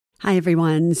Hi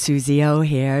everyone, Suze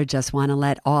here. Just want to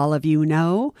let all of you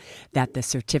know that the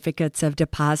certificates of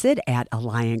deposit at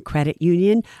Alliant Credit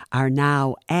Union are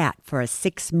now at, for a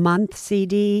 6-month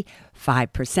CD,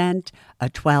 5%, a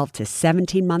 12 to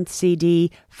 17-month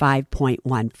CD,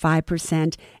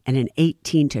 5.15%, and an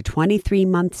 18 to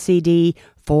 23-month CD,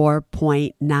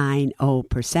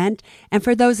 4.90%. And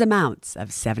for those amounts of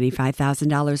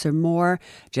 $75,000 or more,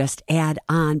 just add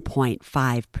on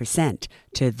 0.5%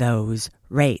 to those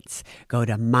rates. Go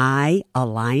to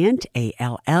myalliant,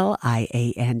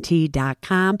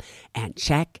 ALLIANT.com and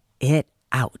check it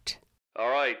out.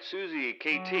 All right, Susie,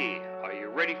 KT, are you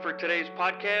ready for today's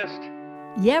podcast?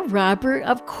 Yeah, Robert,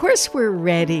 of course we're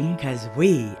ready. Because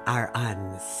we are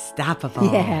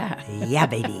unstoppable. Yeah. Yeah,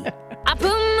 baby. I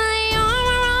put my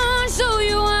armor on, show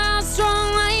you how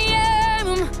strong I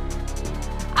am.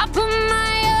 I put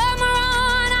my armor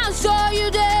on, I'll show you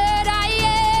that I am.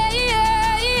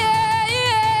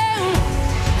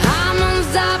 I'm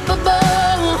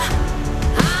unstoppable.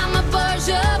 I'm a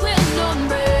Porsche with no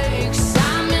brakes.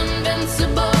 I'm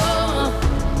invincible.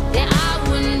 Yeah, I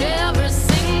win every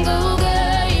single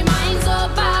game. I'm so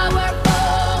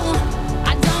powerful.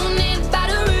 I don't need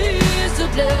batteries to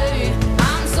play.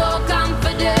 I'm so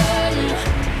confident.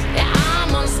 Yeah,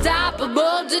 I'm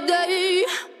unstoppable today.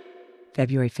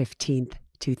 February 15th,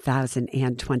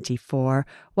 2024.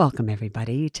 Welcome,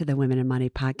 everybody, to the Women and Money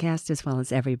podcast, as well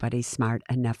as everybody smart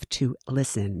enough to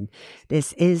listen.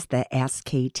 This is the Ask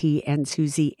KT and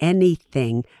Susie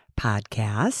Anything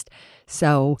podcast.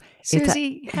 So,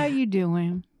 Susie, how you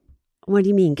doing? What do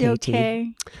you mean, KT? You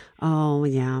okay? Oh,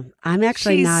 yeah. I'm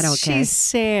actually not okay. She's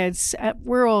sad.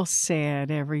 We're all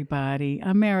sad, everybody.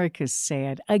 America's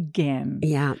sad again.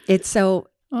 Yeah. It's so...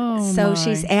 Oh,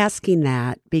 she's asking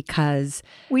that because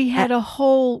we had a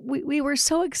whole, we were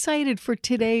so excited for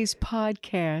today's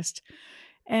podcast.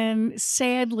 And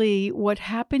sadly, what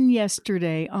happened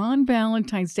yesterday on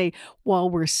Valentine's Day, while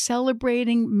we're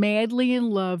celebrating madly in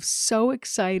love, so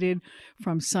excited,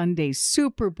 from Sunday's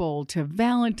Super Bowl to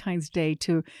Valentine's Day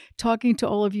to talking to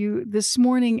all of you this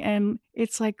morning. And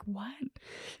it's like, what?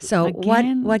 So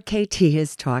Again? what KT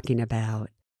is talking about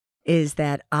is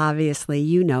that obviously,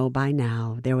 you know by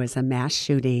now, there was a mass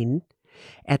shooting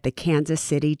at the Kansas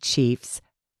City Chiefs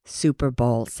Super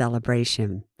Bowl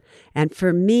celebration. And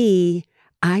for me,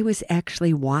 I was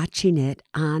actually watching it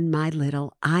on my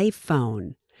little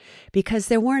iPhone because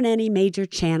there weren't any major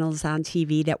channels on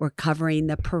TV that were covering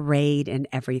the parade and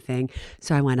everything.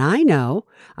 So I went, I know,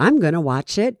 I'm going to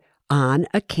watch it on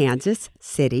a Kansas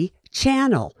City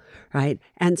channel. Right.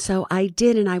 And so I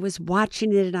did, and I was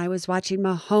watching it, and I was watching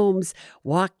Mahomes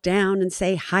walk down and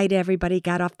say hi to everybody,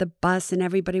 got off the bus, and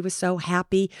everybody was so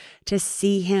happy to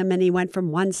see him. And he went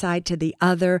from one side to the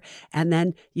other. And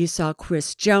then you saw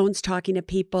Chris Jones talking to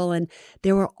people, and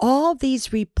there were all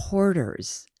these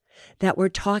reporters that were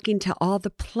talking to all the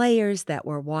players that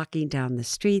were walking down the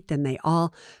street, and they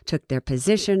all took their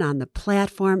position on the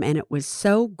platform, and it was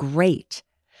so great,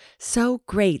 so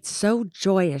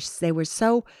joyous. They were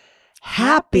so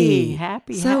happy.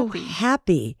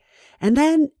 And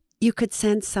then you could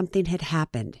sense something had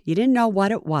happened. You didn't know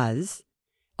what it was.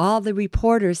 All the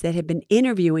reporters that had been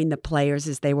interviewing the players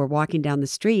as they were walking down the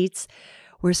streets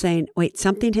were saying, wait,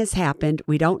 something has happened.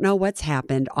 We don't know what's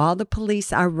happened. All the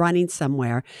police are running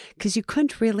somewhere, because you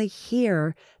couldn't really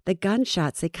hear the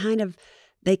gunshots. They kind of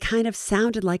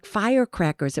sounded like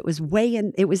firecrackers. It was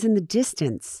in the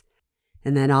distance.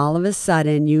 And then all of a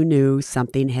sudden, you knew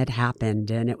something had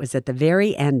happened, and it was at the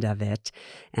very end of it,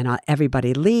 and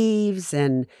everybody leaves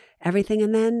and everything.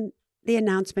 And then the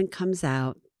announcement comes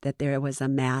out that there was a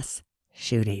mass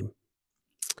shooting.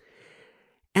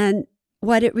 And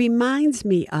what it reminds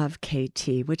me of, KT,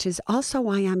 which is also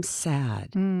why I'm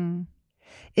sad,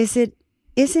 is it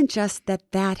isn't just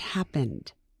that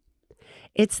happened.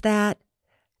 It's that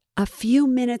a few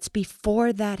minutes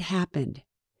before that happened,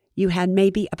 you had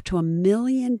maybe up to 1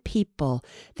 million people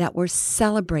that were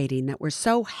celebrating, that were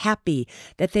so happy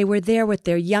that they were there with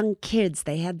their young kids.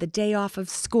 They had the day off of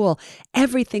school.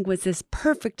 Everything was as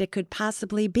perfect it could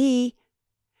possibly be.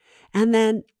 And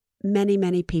then many,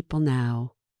 many people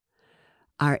now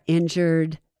are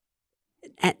injured,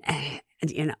 and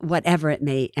whatever it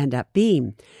may end up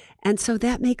being. And so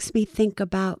that makes me think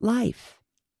about life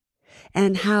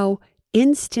and how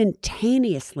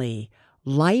instantaneously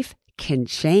life can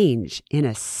change in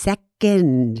a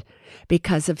second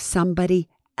because of somebody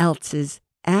else's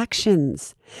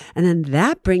actions. And then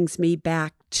that brings me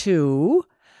back to,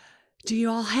 do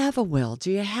you all have a will? Do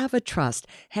you have a trust?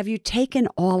 Have you taken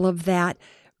all of that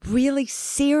really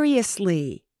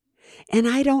seriously? And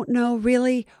I don't know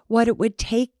really what it would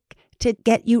take to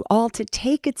get you all to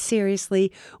take it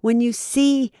seriously when you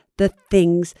see the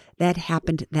things that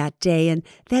happened that day. And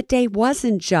that day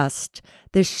wasn't just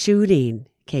the shooting,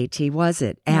 KT, was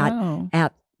it? No.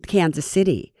 At Kansas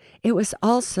City. It was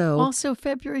also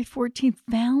February 14th,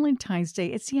 Valentine's Day.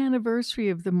 It's the anniversary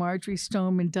of the Marjorie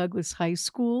Stoneman Douglas High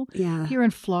School here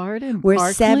in Florida, in where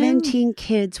Parkland. 17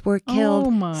 kids were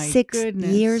killed 6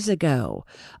 years ago.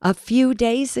 A few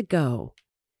days ago,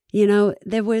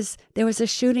 there was a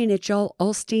shooting at Joel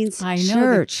Osteen's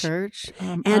church. The church.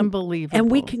 Unbelievable. And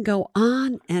we can go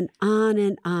on and on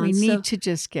and on. We need to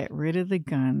just get rid of the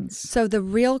guns. So the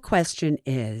real question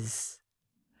is,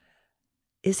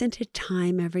 isn't it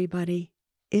time, everybody?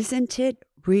 Isn't it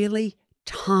really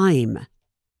time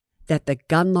that the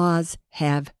gun laws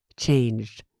have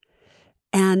changed?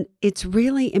 And it's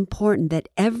really important that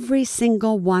every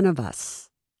single one of us,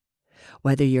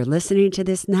 whether you're listening to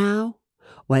this now,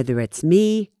 whether it's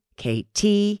me,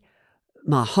 KT,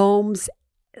 Mahomes,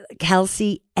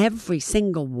 Kelsey, every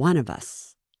single one of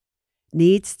us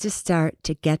needs to start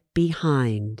to get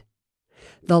behind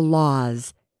the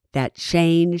laws that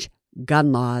change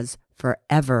gun laws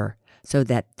forever so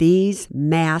that these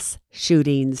mass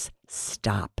shootings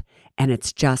stop. And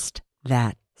it's just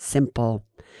that simple.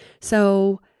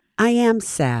 So I am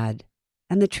sad.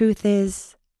 And the truth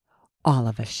is, all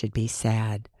of us should be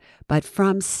sad. But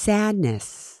from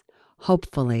sadness,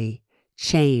 hopefully,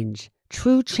 change,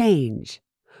 true change,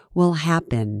 will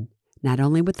happen not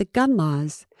only with the gun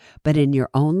laws, but in your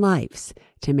own lives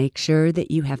to make sure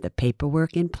that you have the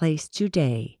paperwork in place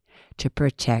today to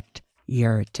protect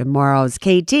your tomorrows.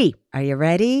 KT, are you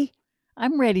ready?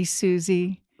 I'm ready,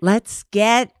 Susie. Let's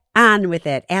get on with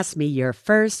it. Ask me your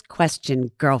first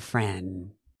question,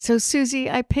 girlfriend. So, Susie,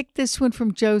 I picked this one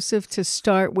from Joseph to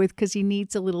start with because he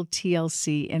needs a little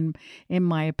TLC, in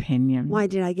my opinion. Why,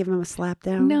 did I give him a slap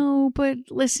down? No, but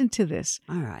listen to this.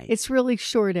 All right. It's really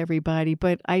short, everybody,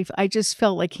 but I just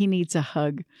felt like he needs a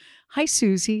hug. Hi,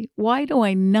 Susie. Why do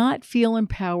I not feel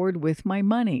empowered with my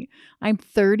money? I'm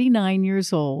 39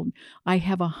 years old. I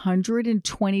have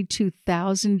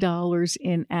 $122,000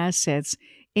 in assets,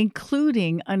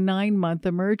 including a 9-month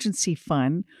emergency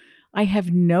fund. I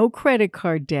have no credit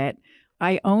card debt.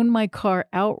 I own my car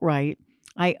outright.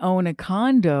 I own a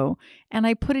condo, and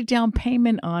I put a down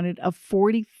payment on it of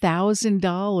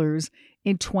 $40,000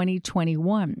 in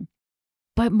 2021.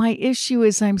 But my issue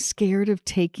is I'm scared of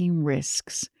taking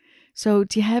risks. So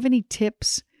do you have any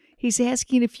tips? He's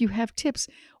asking if you have tips.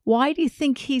 Why do you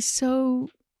think he's so,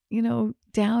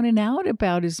 down and out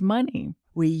about his money?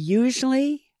 We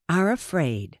usually are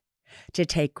afraid to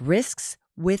take risks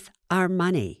with our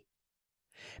money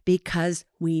because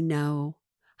we know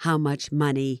how much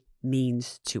money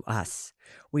means to us.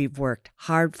 We've worked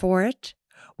hard for it.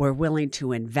 We're willing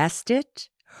to invest it.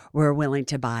 We're willing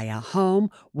to buy a home.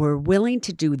 We're willing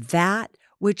to do that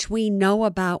which we know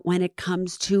about when it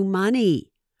comes to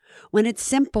money. When it's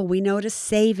simple, we know to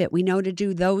save it. We know to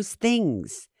do those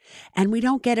things. And we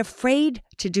don't get afraid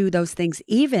to do those things.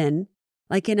 Even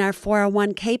like in our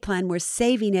 401k plan, we're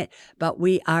saving it, but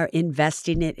we are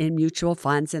investing it in mutual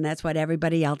funds, and that's what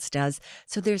everybody else does.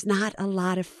 So there's not a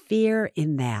lot of fear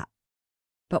in that.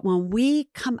 But when we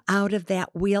come out of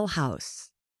that wheelhouse,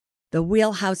 the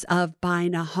wheelhouse of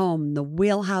buying a home, the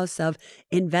wheelhouse of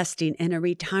investing in a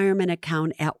retirement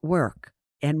account at work,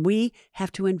 and we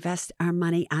have to invest our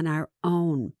money on our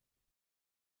own,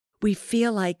 we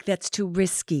feel like that's too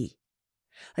risky.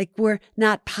 Like we're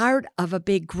not part of a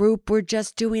big group. We're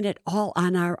just doing it all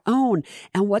on our own.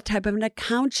 And what type of an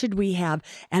account should we have?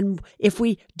 And if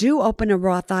we do open a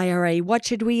Roth IRA, what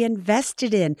should we invest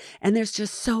it in? And there's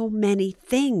just so many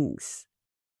things.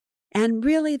 And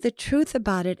really the truth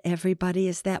about it, everybody,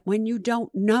 is that when you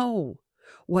don't know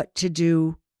what to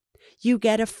do, you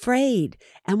get afraid.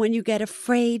 And when you get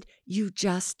afraid, you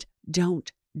just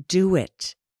don't do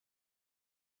it.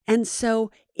 And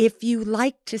so if you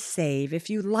like to save, if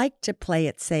you like to play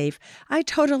it safe, I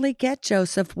totally get,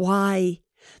 Joseph, why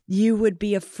you would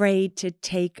be afraid to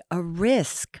take a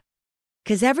risk.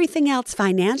 Because everything else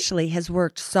financially has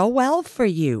worked so well for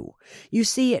you. You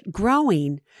see it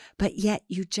growing, but yet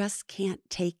you just can't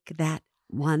take that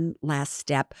one last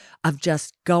step of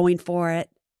just going for it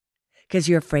because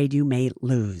you're afraid you may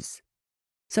lose.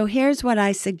 So here's what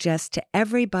I suggest to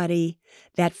everybody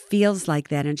that feels like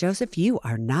that. And Joseph, you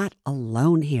are not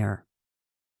alone here.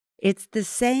 It's the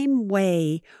same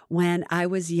way when I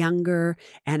was younger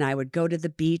and I would go to the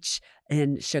beach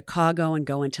in Chicago and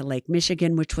go into Lake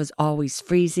Michigan, which was always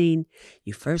freezing.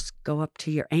 You first go up to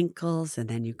your ankles and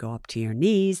then you go up to your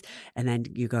knees and then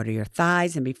you go to your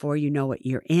thighs. And before you know it,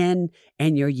 you're in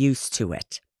and you're used to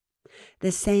it.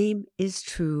 The same is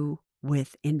true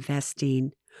with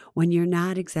investing when you're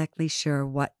not exactly sure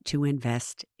what to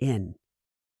invest in.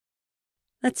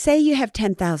 Let's say you have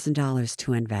 $10,000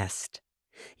 to invest.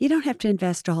 You don't have to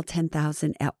invest all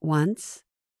 $10,000 at once.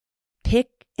 Pick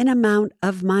an amount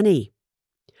of money.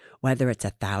 Whether it's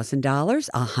 $1,000,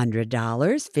 $100,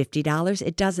 $50,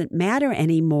 it doesn't matter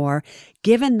anymore,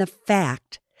 given the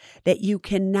fact that you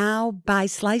can now buy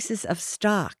slices of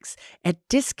stocks at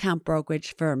discount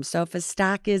brokerage firms. So if a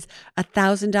stock is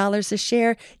 $1,000 a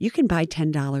share, you can buy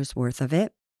 $10 worth of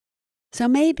it. So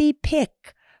maybe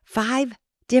pick 5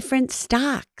 different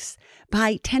stocks,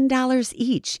 buy $10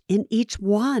 each in each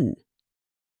one.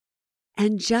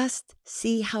 And just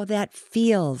see how that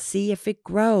feels. See if it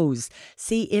grows.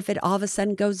 See if it all of a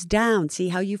sudden goes down. See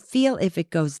how you feel if it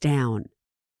goes down.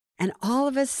 And all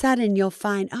of a sudden you'll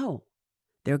find, oh,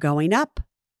 they're going up.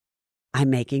 I'm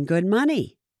making good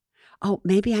money. Oh,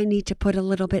 maybe I need to put a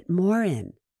little bit more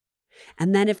in.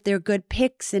 And then if they're good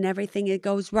picks and everything, it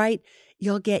goes right,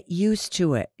 you'll get used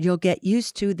to it. You'll get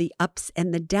used to the ups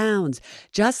and the downs,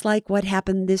 just like what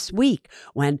happened this week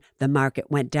when the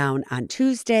market went down on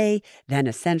Tuesday. Then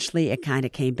essentially it kind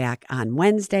of came back on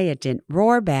Wednesday. It didn't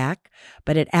roar back,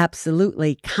 but it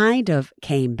absolutely kind of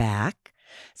came back,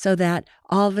 so that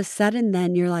all of a sudden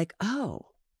then you're like, oh,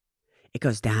 it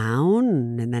goes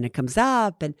down and then it comes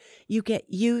up, and you get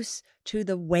used to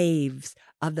the waves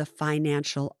of the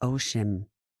financial ocean.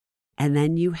 And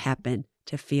then you happen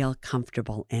to feel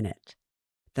comfortable in it.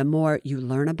 The more you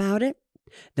learn about it,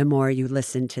 the more you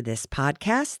listen to this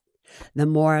podcast, the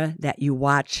more that you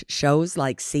watch shows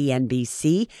like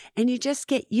CNBC, and you just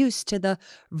get used to the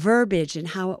verbiage and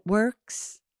how it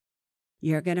works,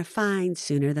 you're going to find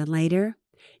sooner than later,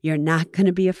 you're not going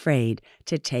to be afraid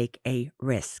to take a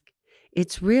risk.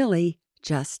 It's really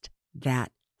just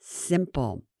that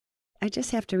simple. I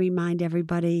just have to remind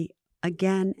everybody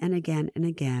again and again and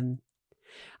again,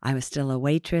 I was still a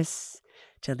waitress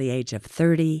till the age of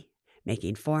 30,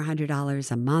 making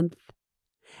 $400 a month.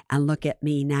 And look at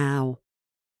me now.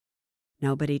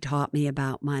 Nobody taught me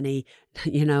about money. I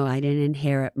didn't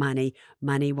inherit money.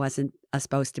 Money wasn't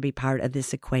supposed to be part of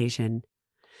this equation.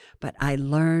 But I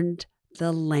learned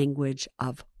the language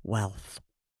of wealth.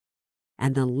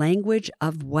 And the language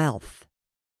of wealth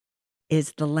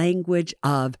is the language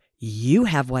of you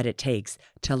have what it takes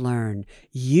to learn.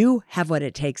 You have what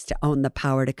it takes to own the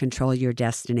power to control your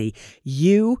destiny.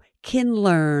 You can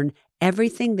learn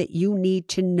everything that you need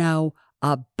to know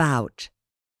about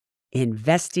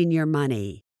investing your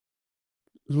money,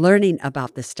 learning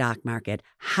about the stock market,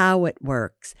 how it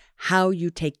works, how you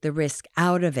take the risk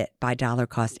out of it by dollar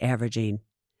cost averaging.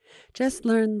 Just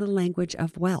learn the language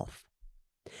of wealth.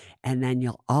 And then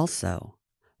you'll also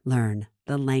learn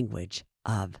the language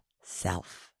of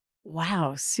self.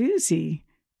 Wow, Susie,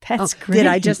 that's great. Did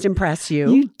I just impress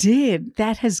you? You did.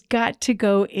 That has got to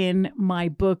go in my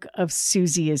book of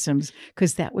Susieisms,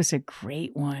 because that was a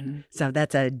great one. So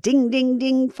that's a ding, ding,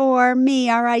 ding for me.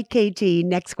 All right, Katie,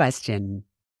 next question.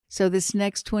 So this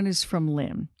next one is from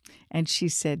Lynn. And she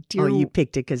said, Dear... Oh, you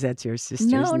picked it because that's your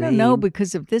sister's name. No,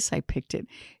 because of this I picked it.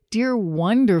 Dear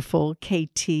wonderful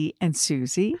KT and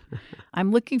Susie,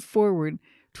 I'm looking forward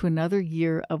to another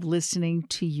year of listening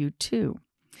to you too.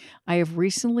 I have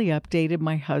recently updated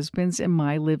my husband's and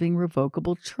my living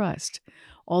revocable trust,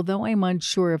 although I'm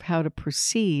unsure of how to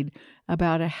proceed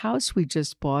about a house we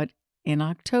just bought in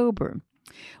October.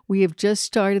 We have just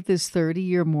started this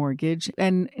 30-year mortgage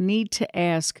and need to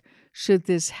ask, should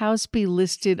this house be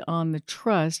listed on the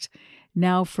trust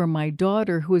now for my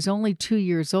daughter, who is only 2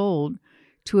 years old,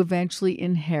 to eventually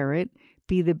inherit,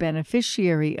 be the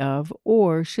beneficiary of,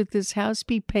 or should this house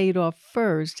be paid off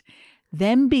first,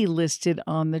 then be listed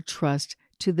on the trust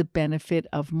to the benefit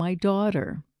of my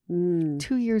daughter? 2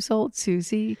 years old,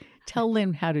 Susie. Tell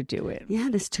Lynn how to do it. Yeah,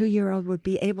 this 2-year-old would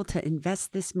be able to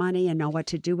invest this money and know what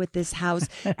to do with this house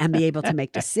and be able to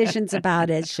make decisions about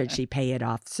it. Should she pay it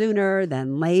off sooner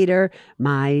than later?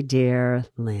 My dear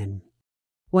Lynn,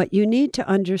 what you need to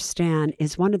understand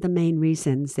is one of the main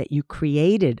reasons that you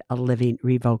created a living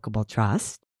revocable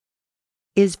trust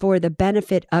is for the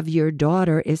benefit of your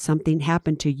daughter if something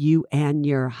happened to you and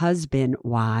your husband.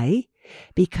 Why?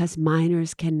 Because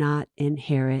minors cannot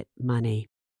inherit money.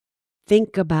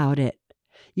 Think about it.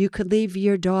 You could leave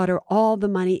your daughter all the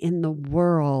money in the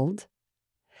world,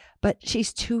 but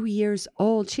she's 2 years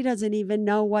old. She doesn't even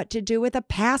know what to do with a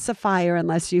pacifier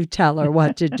unless you tell her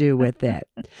what to do with it.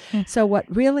 So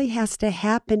what really has to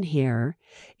happen here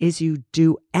is you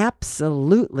do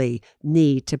absolutely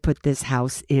need to put this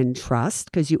house in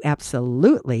trust because you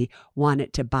absolutely want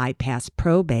it to bypass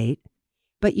probate.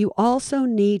 But you also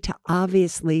need to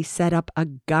obviously set up a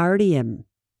guardian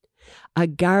A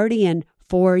guardian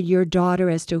for your daughter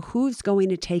as to who's going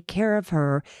to take care of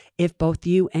her if both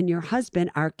you and your husband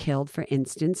are killed, for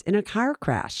instance, in a car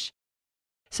crash.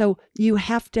 So you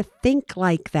have to think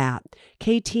like that.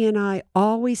 KT and I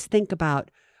always think about,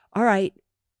 all right,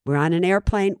 we're on an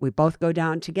airplane. We both go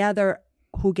down together.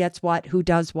 Who gets what? Who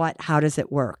does what? How does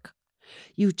it work?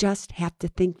 You just have to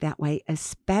think that way,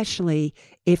 especially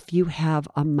if you have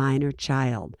a minor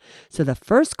child. So the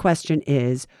first question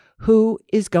is, who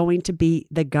is going to be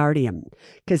the guardian?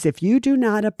 Because if you do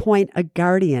not appoint a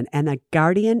guardian, and a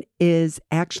guardian is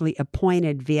actually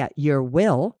appointed via your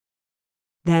will,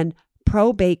 then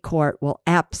probate court will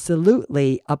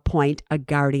absolutely appoint a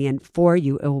guardian for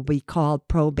you. It will be called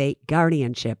probate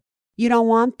guardianship. You don't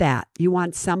want that. You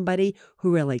want somebody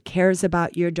who really cares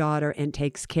about your daughter and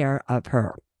takes care of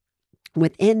her.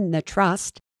 Within the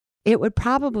trust, it would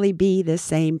probably be the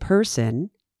same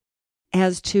person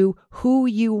as to who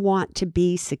you want to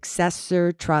be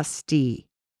successor trustee,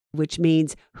 which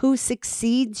means who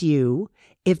succeeds you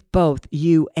if both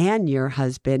you and your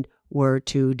husband were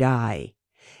to die.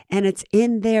 And it's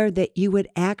in there that you would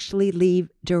actually leave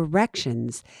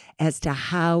directions as to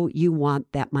how you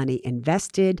want that money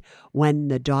invested, when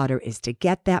the daughter is to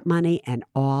get that money, and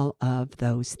all of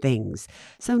those things.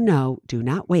 So no, do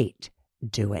not wait.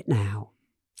 Do it now.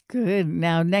 Good.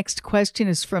 Now, next question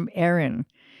is from Erin.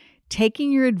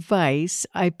 Taking your advice,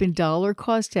 I've been dollar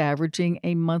cost averaging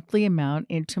a monthly amount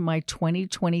into my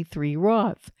 2023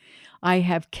 Roth. I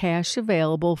have cash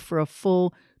available for a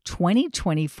full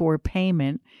 2024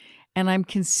 payment, and I'm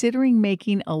considering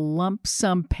making a lump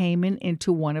sum payment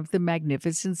into one of the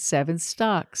Magnificent Seven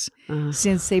stocks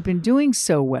since they've been doing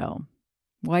so well.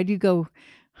 Why do you go,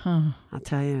 huh? I'll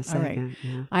tell you in a second. All right.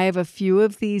 Yeah. I have a few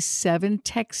of these 7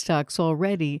 tech stocks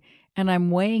already, and I'm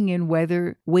weighing in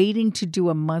whether waiting to do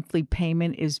a monthly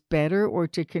payment is better or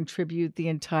to contribute the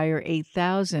entire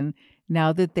 $8,000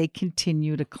 now that they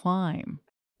continue to climb.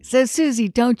 So, Susie,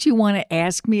 don't you want to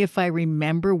ask me if I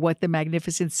remember what the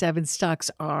Magnificent Seven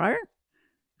stocks are?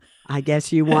 I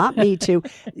guess you want me to.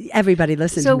 Everybody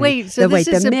listen to me. So this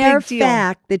is the a mere big deal.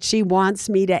 fact that she wants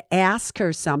me to ask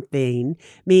her something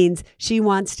means she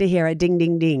wants to hear a ding,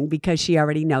 ding, ding because she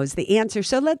already knows the answer.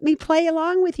 So let me play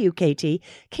along with you, KT.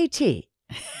 KT,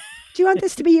 do you want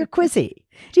this to be your quizzy?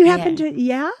 Do you happen to?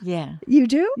 Yeah? Yeah. You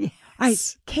do? Yes. All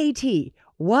right, KT,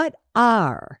 what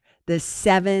are the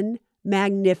 7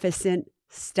 magnificent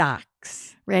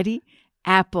stocks? Ready?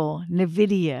 Apple,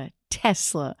 NVIDIA,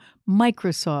 Tesla,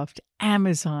 Microsoft,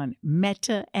 Amazon,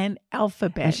 Meta, and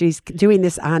Alphabet. And she's doing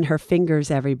this on her fingers,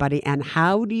 everybody. And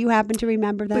how do you happen to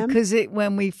remember them? Because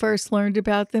when we first learned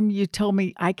about them, you told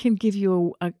me I can give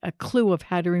you a clue of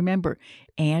how to remember.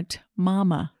 Aunt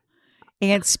Mama.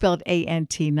 Aunt spelled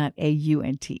A-N-T, not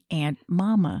A-U-N-T. Aunt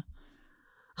Mama.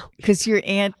 Because your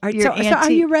aunt, All right, your so auntie, are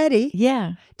you ready?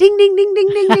 Yeah. Ding, ding, ding, ding,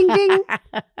 ding, ding, ding.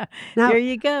 Now, there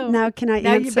you go. Now, can I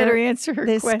Now answer you better answer her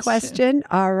this question?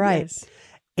 All right. Yes.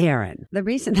 Aaron, the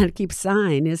reason that I keep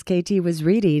sighing is KT was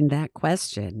reading that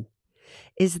question,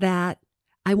 is that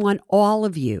I want all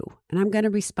of you, and I'm going to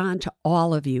respond to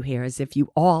all of you here as if you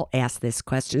all asked this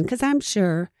question, because I'm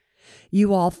sure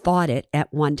you all thought it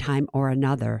at one time or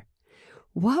another.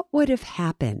 What would have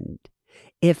happened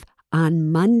if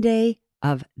on Monday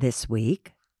of this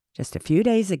week, just a few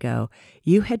days ago,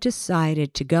 you had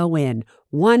decided to go in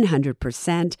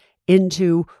 100%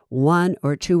 into 1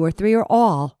 or 2 or 3 or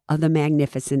all of the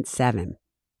Magnificent Seven?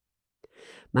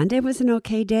 Monday was an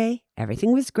okay day.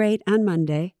 Everything was great on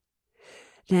Monday.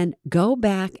 Then go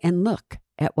back and look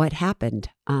at what happened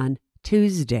on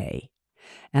Tuesday.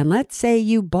 And let's say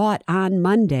you bought on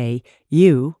Monday,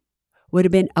 you would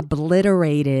have been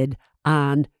obliterated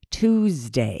on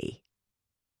Tuesday.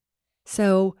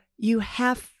 So you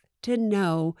have to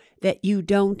know that you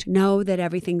don't know that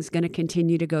everything's going to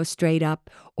continue to go straight up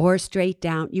or straight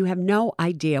down. You have no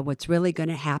idea what's really going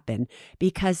to happen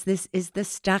because this is the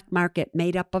stock market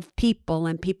made up of people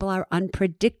and people are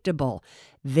unpredictable.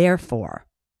 Therefore,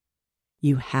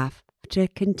 you have to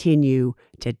continue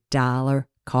to dollar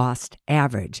cost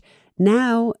average.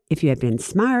 Now, if you had been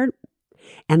smart,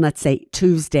 and let's say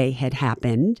Tuesday had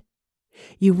happened,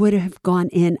 you would have gone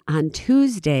in on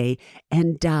Tuesday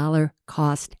and dollar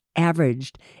cost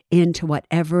averaged into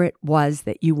whatever it was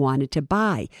that you wanted to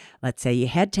buy. Let's say you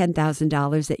had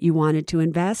 $10,000 that you wanted to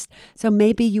invest. So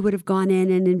maybe you would have gone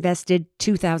in and invested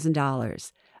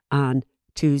 $2,000 on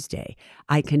Tuesday.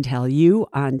 I can tell you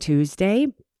on Tuesday,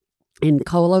 in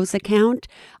Colo's account,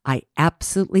 I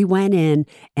absolutely went in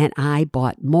and I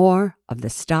bought more of the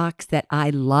stocks that I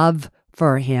love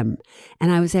for him.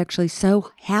 And I was actually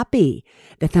so happy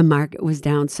that the market was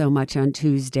down so much on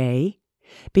Tuesday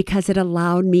because it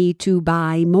allowed me to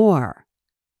buy more.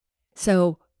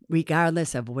 So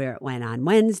regardless of where it went on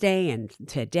Wednesday and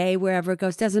today, wherever it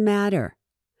goes, doesn't matter.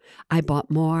 I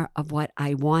bought more of what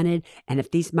I wanted, and if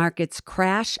these markets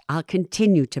crash, I'll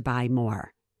continue to buy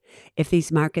more. If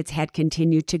these markets had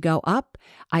continued to go up,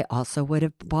 I also would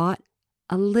have bought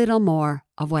a little more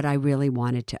of what I really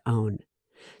wanted to own.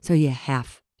 So you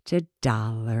have to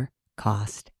dollar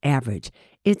cost average.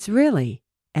 It's really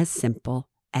as simple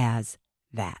as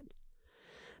that.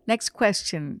 Next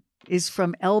question is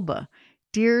from Elba.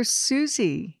 Dear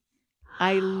Susie,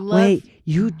 I love... Wait,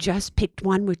 you just picked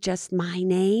one with just my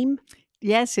name?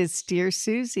 Yes, it's Dear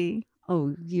Susie.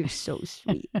 Oh, you're so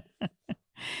sweet.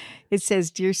 It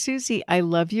says, Dear Susie, I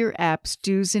love your app's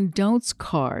do's and don'ts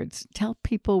cards. Tell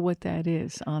people what that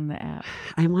is on the app.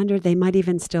 I wonder, they might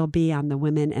even still be on the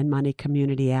Women and Money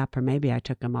Community app, or maybe I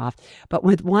took them off. But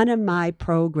with one of my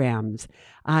programs,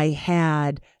 I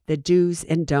had the do's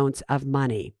and don'ts of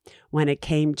money when it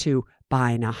came to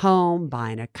buying a home,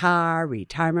 buying a car,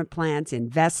 retirement plans,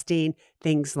 investing,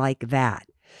 things like that.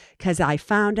 Because I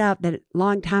found out that a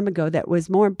long time ago that it was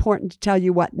more important to tell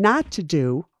you what not to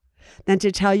do than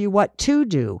to tell you what to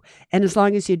do. And as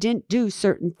long as you didn't do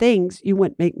certain things, you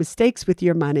wouldn't make mistakes with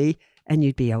your money and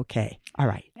you'd be okay. All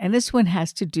right. And this one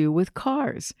has to do with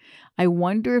cars. I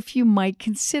wonder if you might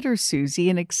consider, Susie,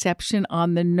 an exception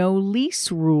on the no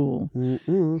lease rule.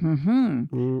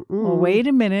 Well, wait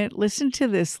a minute. Listen to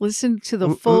this. Listen to the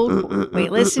full.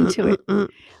 Wait, listen to it.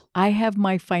 I have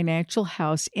my financial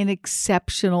house in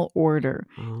exceptional order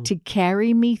to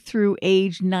carry me through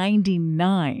age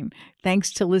 99,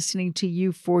 thanks to listening to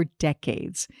you for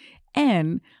decades.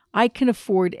 And I can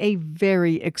afford a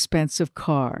very expensive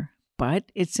car, but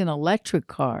it's an electric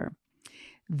car.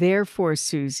 Therefore,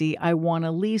 Susie, I want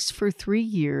a lease for 3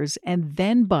 years and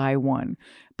then buy one,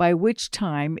 by which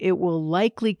time it will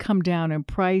likely come down in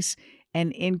price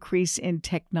and increase in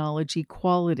technology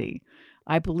quality.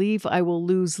 I believe I will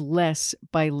lose less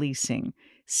by leasing.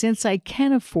 Since I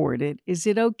can afford it, is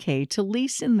it okay to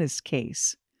lease in this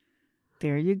case?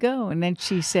 There you go. And then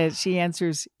she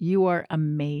answers, you are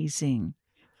amazing.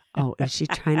 Oh, is she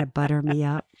trying to butter me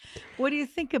up? What do you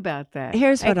think about that?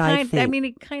 Here's what I think. I mean,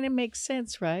 it kind of makes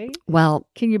sense, right? Well,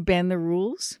 can you bend the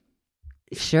rules?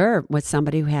 Sure, with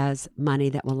somebody who has money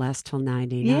that will last till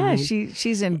 99. Yeah,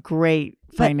 she's in great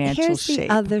financial here's shape.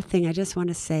 The other thing I just want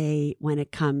to say when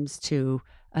it comes to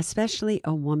especially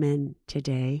a woman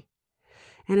today,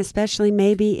 and especially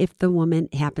maybe if the woman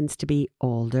happens to be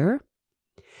older,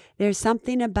 there's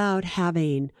something about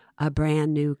having a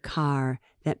brand new car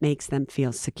that makes them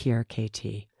feel secure,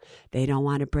 KT. They don't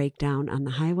want to break down on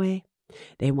the highway.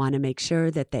 They want to make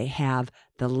sure that they have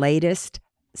the latest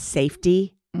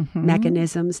safety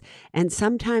mechanisms, and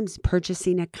sometimes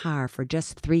purchasing a car for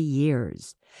just 3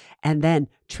 years and then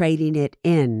trading it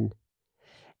in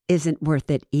isn't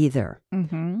worth it either.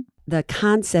 The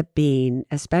concept being,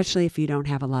 especially if you don't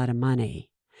have a lot of money,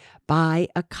 buy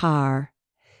a car,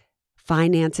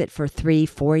 finance it for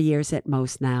 3-4 years at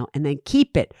most now, and then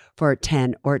keep it for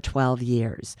 10 or 12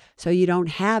 years so you don't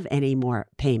have any more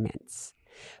payments.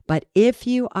 But if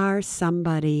you are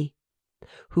somebody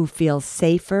who feels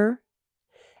safer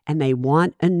and they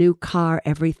want a new car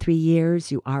every 3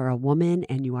 years, you are a woman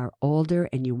and you are older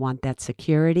and you want that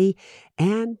security,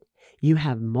 and you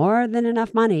have more than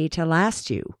enough money to last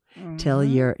you till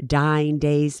your dying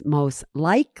days most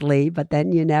likely, but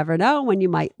then you never know when you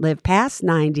might live past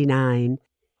 99,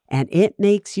 and it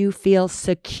makes you feel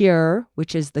secure,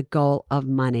 which is the goal of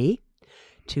money,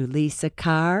 to lease a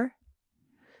car.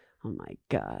 Oh my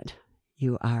God,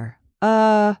 you are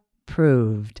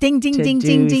approved. Ding, ding, ding,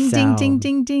 ding, ding, ding, ding,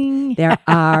 ding, ding. There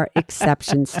are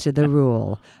exceptions to the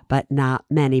rule, but not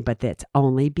many. But that's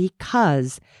only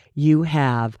because you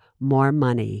have more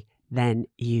money than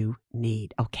you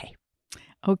need.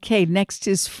 Okay, next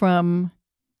is from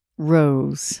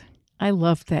Rose. I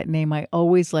love that name. I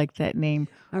always like that name.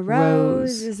 A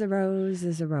rose is a rose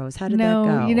is a rose. How did that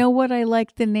go? No, you know what? I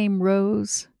like the name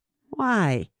Rose.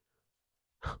 Why?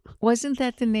 Wasn't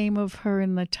that the name of her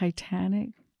in the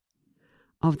Titanic?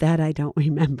 Oh, that I don't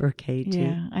remember, KT.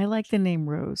 Yeah, I like the name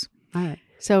Rose. All right.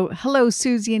 So, hello,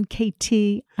 Susie and KT.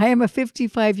 I am a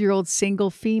 55-year-old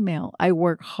single female. I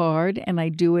work hard and I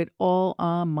do it all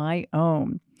on my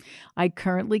own. I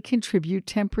currently contribute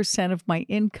 10% of my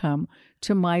income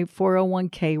to my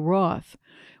 401k Roth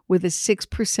with a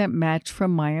 6% match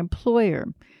from my employer.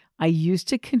 I used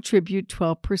to contribute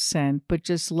 12%, but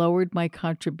just lowered my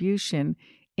contribution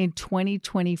in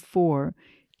 2024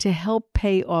 to help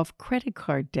pay off credit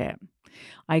card debt.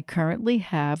 I currently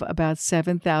have about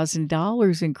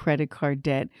 $7,000 in credit card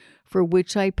debt, for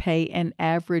which I pay an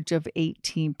average of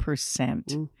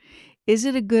 18%. Is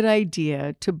it a good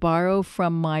idea to borrow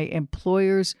from my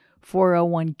employer's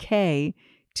 401k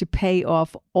to pay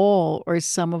off all or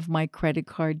some of my credit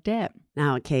card debt?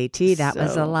 Now, KT, that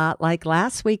was a So- lot like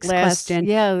last week's question.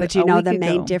 yeah, But you a know week the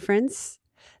main ago. difference?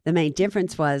 The main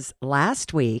difference was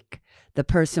last week, the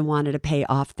person wanted to pay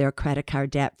off their credit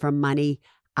card debt from money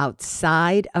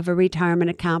outside of a retirement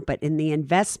account, but in the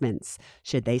investments.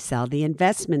 Should they sell the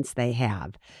investments they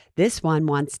have? This one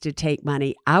wants to take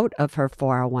money out of her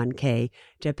 401k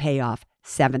to pay off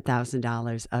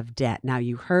 $7,000 of debt. Now,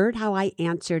 you heard how I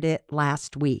answered it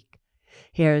last week.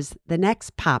 Here's the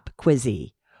next pop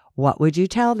quizzy. What would you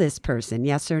tell this person,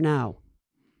 yes or no?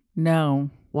 No.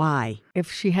 Why?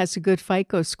 If she has a good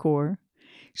FICO score,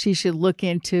 she should look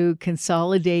into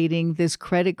consolidating this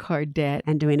credit card debt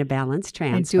And doing a balance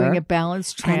transfer. and doing a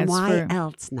balance transfer. And why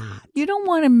else not? You don't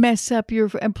want to mess up your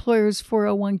employer's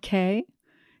 401k.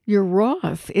 Your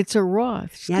Roth. It's a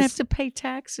Roth. She's going to Yes. have to pay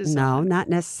taxes. No, on it. not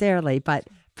necessarily, but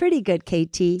pretty good,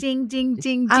 KT. Ding, ding,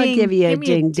 ding, I'll ding. give you a me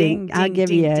ding, ding. I'll ding, give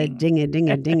ding, you a ding. ding, a ding,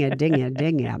 a ding, a ding, a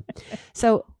ding, a.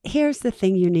 So here's the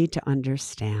thing you need to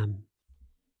understand.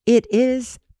 It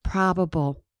is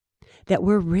probable that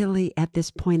we're really at this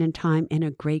point in time in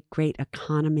a great, great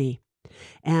economy.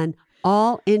 And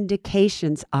all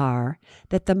indications are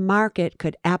that the market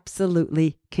could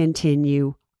absolutely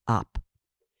continue up.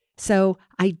 So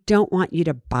I don't want you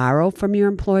to borrow from your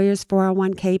employer's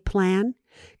 401k plan,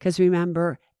 because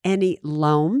remember, any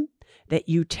loan that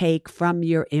you take from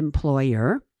your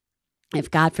employer, if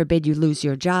God forbid you lose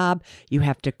your job, you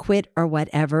have to quit or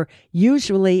whatever,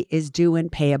 usually is due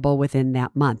and payable within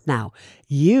that month. Now,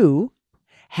 you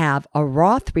have a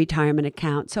Roth retirement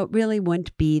account, so it really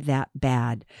wouldn't be that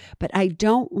bad. But I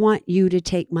don't want you to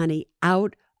take money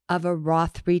out of a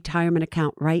Roth retirement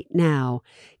account right now,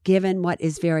 given what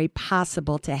is very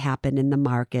possible to happen in the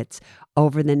markets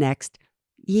over the next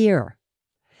year.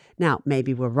 Now,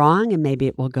 maybe we're wrong and maybe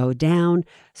it will go down.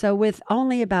 So with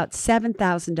only about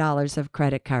 $7,000 of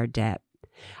credit card debt,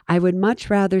 I would much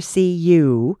rather see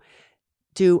you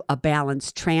do a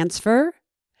balance transfer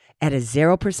at a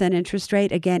 0% interest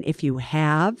rate. Again, if you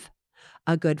have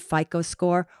a good FICO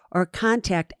score, or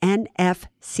contact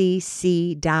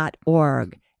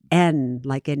nfcc.org. N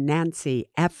like in Nancy,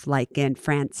 F like in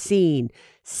Francine,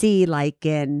 C like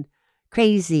in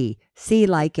crazy, C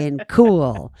like in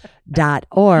cool.org,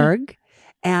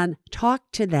 and talk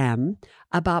to them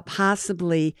about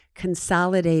possibly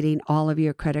consolidating all of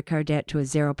your credit card debt to a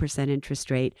 0% interest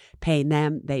rate, paying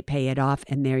them, they pay it off,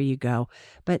 and there you go.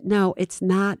 But no, it's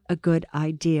not a good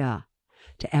idea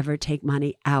to ever take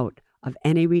money out of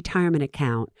any retirement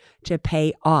account to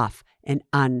pay off an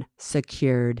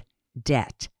unsecured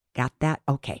debt. Got that?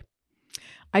 Okay.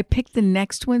 I picked the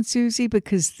next one, Susie,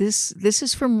 because this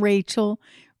is from Rachel.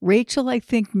 Rachel, I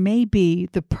think, may be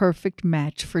the perfect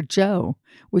match for Joe,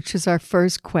 which is our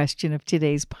first question of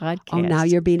today's podcast. Oh, now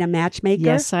you're being a matchmaker?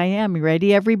 Yes, I am. You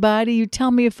ready, everybody? You tell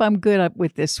me if I'm good up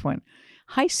with this one.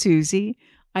 Hi, Susie.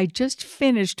 I just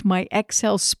finished my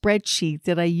Excel spreadsheet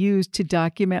that I used to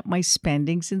document my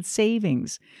spendings and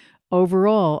savings.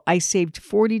 Overall, I saved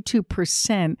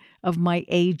 42% of my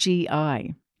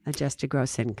AGI. Adjusted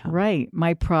gross income. Right.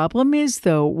 My problem is,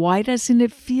 though, why doesn't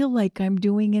it feel like I'm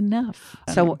doing enough?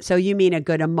 So you mean a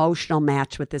good emotional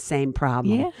match with the same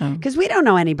problem? Yeah. Because we don't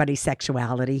know anybody's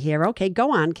sexuality here. Okay,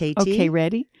 go on, KT. Okay,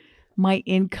 ready? My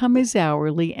income is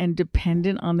hourly and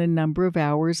dependent on the number of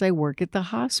hours I work at the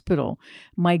hospital.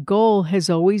 My goal has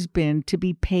always been to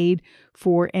be paid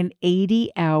for an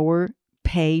 80-hour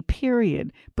pay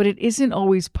period, but it isn't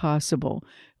always possible,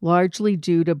 largely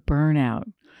due to burnout.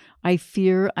 I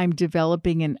fear I'm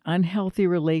developing an unhealthy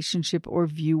relationship or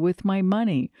view with my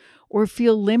money, or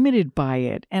feel limited by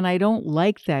it, and I don't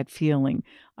like that feeling.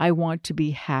 I want to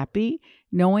be happy,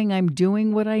 knowing I'm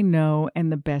doing what I know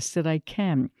and the best that I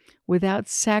can, without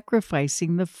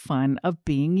sacrificing the fun of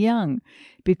being young,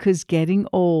 because getting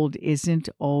old isn't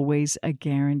always a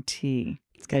guarantee.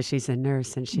 It's because she's a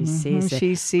nurse and she sees it.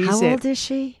 She sees How it. old is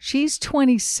she? She's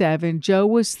 27. Joe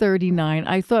was 39.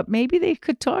 I thought maybe they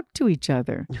could talk to each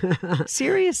other.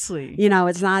 Seriously. You know,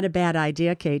 it's not a bad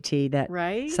idea, KT, that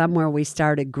Right? somewhere we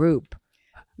start a group.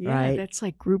 Yeah, right? that's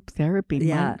like group therapy.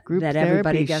 Yeah, Group that therapy.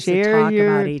 everybody gets to Share talk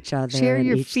your, about each other. Share and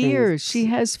your each thing. fears. She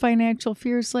has financial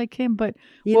fears like him, but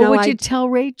You what know, would you tell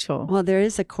Rachel? Well, there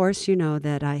is a course, you know,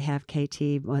 that I have,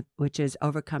 KT, which is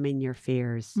Overcoming Your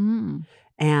Fears. Mm.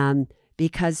 And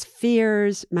because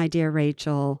fears, my dear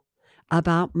Rachel,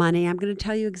 about money, I'm going to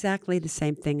tell you exactly the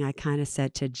same thing I kind of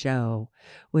said to Joe,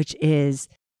 which is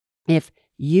If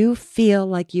you feel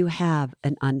like you have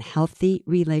an unhealthy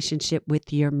relationship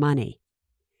with your money,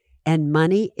 and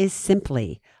money is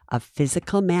simply a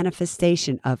physical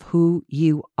manifestation of who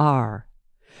you are,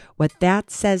 what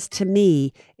that says to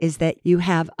me is that you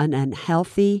have an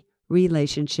unhealthy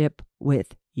relationship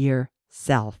with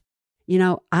yourself. You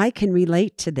know, I can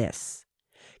relate to this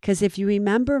because if you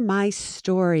remember my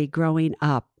story growing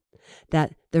up,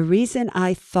 that the reason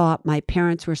I thought my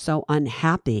parents were so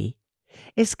unhappy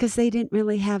is because they didn't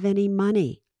really have any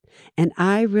money. And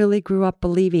I really grew up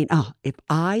believing, oh, if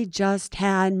I just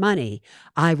had money,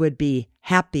 I would be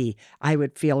happy. I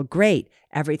would feel great.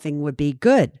 Everything would be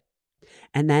good.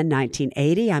 And then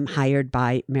 1980, I'm hired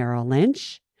by Merrill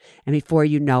Lynch. And before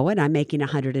you know it, I'm making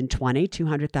 $120,000,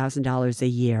 $200,000 a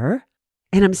year.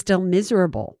 And I'm still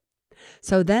miserable.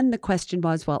 So then the question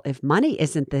was, well, if money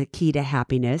isn't the key to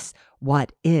happiness,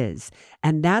 what is?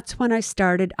 And that's when I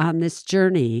started on this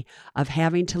journey of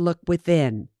having to look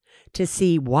within to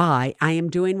see why I am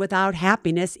doing without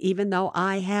happiness, even though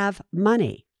I have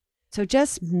money. So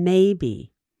just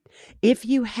maybe, if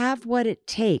you have what it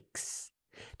takes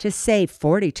to save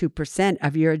 42%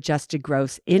 of your adjusted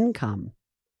gross income,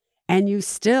 and you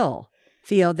still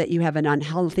feel that you have an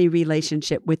unhealthy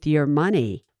relationship with your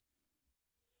money,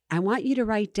 I want you to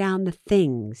write down the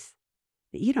things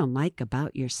that you don't like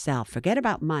about yourself. Forget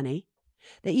about money,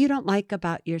 that you don't like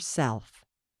about yourself.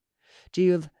 Do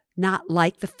you not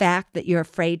like the fact that you're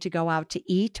afraid to go out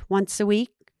to eat once a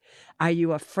week? Are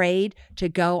you afraid to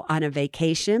go on a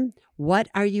vacation? What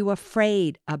are you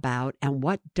afraid about and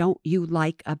what don't you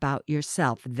like about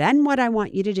yourself? Then what I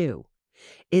want you to do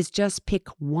is just pick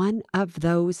one of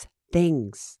those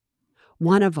things,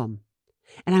 one of them,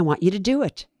 and I want you to do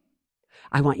it.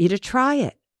 I want you to try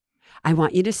it. I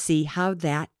want you to see how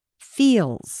that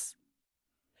feels.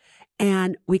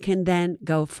 And we can then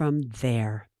go from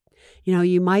there. You know,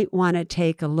 you might want to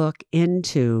take a look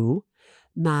into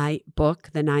my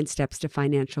book, The 9 Steps to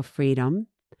Financial Freedom,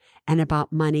 and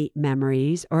about money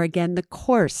memories, or again, the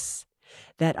course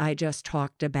that I just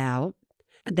talked about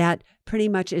that pretty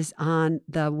much is on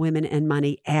the Women and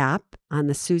Money app on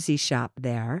the Suze shop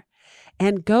there,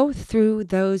 and go through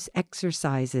those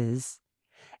exercises.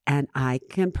 And I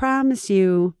can promise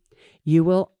you, you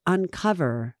will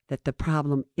uncover that the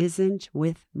problem isn't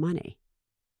with money,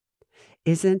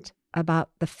 isn't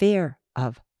about the fear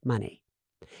of money,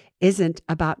 isn't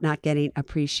about not getting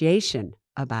appreciation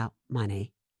about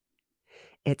money.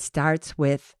 It starts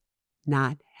with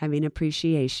not having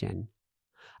appreciation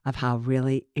of how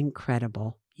really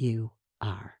incredible you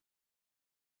are.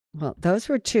 Well, those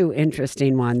were two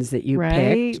interesting ones that you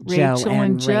picked, Rachel Joe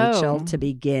and Joe. Rachel, to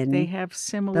begin. They have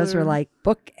similar. Those were like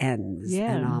bookends.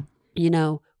 Yeah. And all. You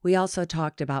know, we also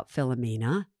talked about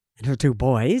Philomena and her 2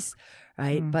 boys,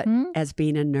 right? Mm-hmm. But as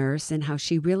being a nurse and how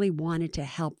she really wanted to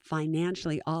help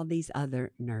financially all these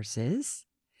other nurses.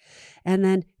 And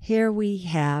then here we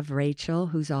have Rachel,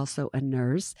 who's also a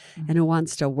nurse and who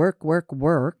wants to work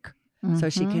so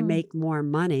she can make more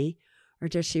money. Or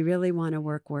does she really want to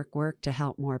work to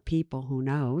help more people? Who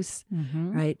knows,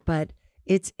 right? But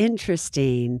it's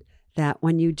interesting that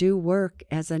when you do work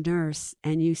as a nurse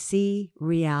and you see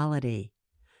reality,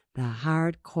 the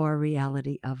hardcore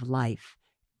reality of life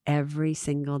every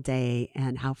single day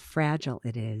and how fragile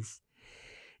it is,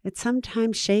 it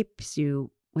sometimes shapes you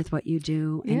with what you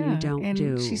do and you don't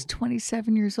do. She's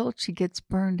 27 years old. She gets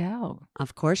burned out.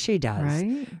 Of course she does.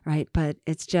 Right? But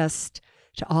it's just,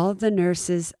 to all of the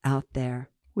nurses out there,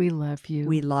 we love you.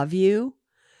 We love you.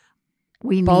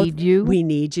 We need you. We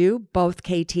need you. Both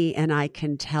KT and I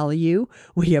can tell you,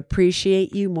 we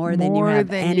appreciate you more than you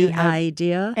have any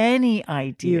idea. Any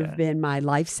idea. You've been my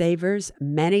lifesavers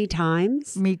many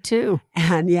times. Me too.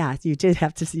 And yeah, you did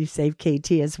have to, you saved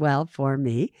KT as well for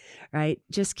me, right?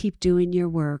 Just keep doing your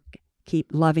work. Keep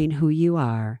loving who you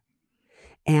are.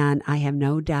 And I have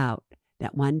no doubt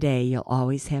that one day you'll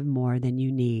always have more than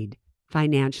you need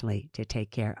financially to take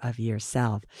care of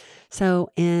yourself.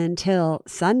 So until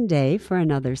Sunday for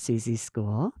another Suze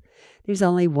School, there's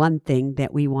only one thing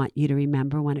that we want you to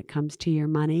remember when it comes to your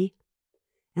money,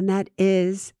 and that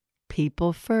is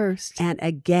people first. And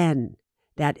again,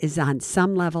 that is on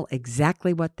some level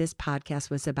exactly what this podcast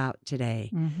was about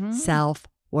today.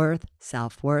 Self-worth,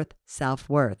 self-worth,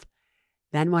 self-worth.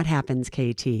 Then what happens,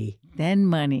 KT? Then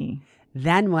money.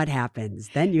 Then what happens?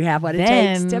 Then you have what it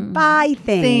takes to buy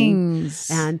things.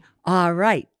 And all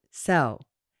right. So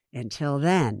until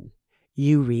then,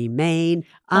 you remain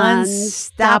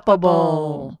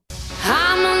unstoppable.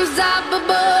 I'm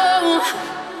unstoppable.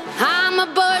 I'm a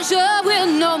pusher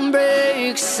with no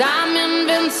brakes. I'm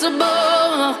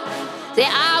invincible. Say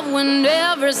I win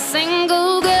every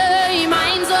single game.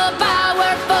 I'm so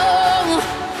powerful,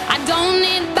 I don't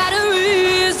need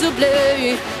batteries to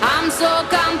play. I'm so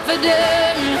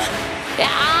confident,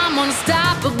 yeah, I'm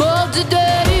unstoppable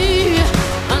today.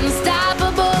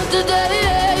 Unstoppable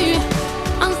today.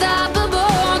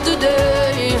 Unstoppable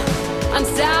today.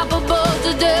 Unstoppable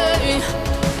today.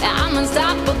 Yeah, I'm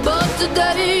unstoppable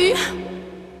today.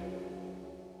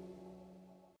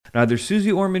 Neither Suze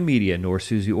Orman Media nor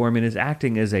Suze Orman is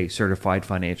acting as a certified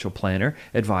financial planner,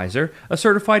 advisor, a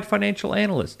certified financial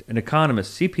analyst, an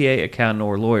economist, CPA, accountant,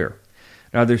 or lawyer.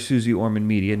 Neither Suze Orman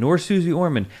Media nor Suze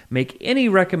Orman make any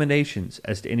recommendations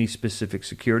as to any specific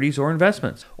securities or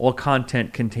investments. All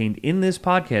content contained in this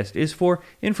podcast is for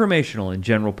informational and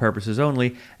general purposes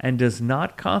only and does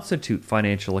not constitute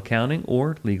financial accounting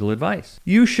or legal advice.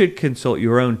 You should consult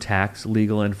your own tax,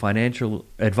 legal, and financial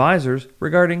advisors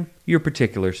regarding your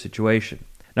particular situation.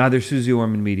 Neither Suze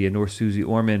Orman Media nor Suze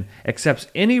Orman accepts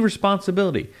any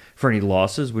responsibility for any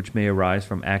losses which may arise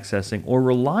from accessing or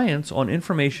reliance on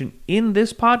information in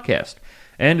this podcast.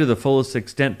 And to the fullest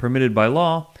extent permitted by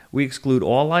law, we exclude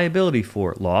all liability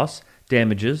for loss,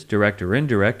 damages, direct or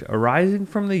indirect, arising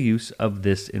from the use of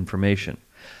this information.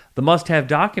 The must-have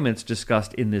documents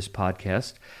discussed in this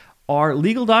podcast are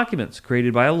legal documents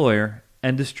created by a lawyer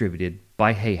and distributed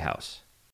by Hay House.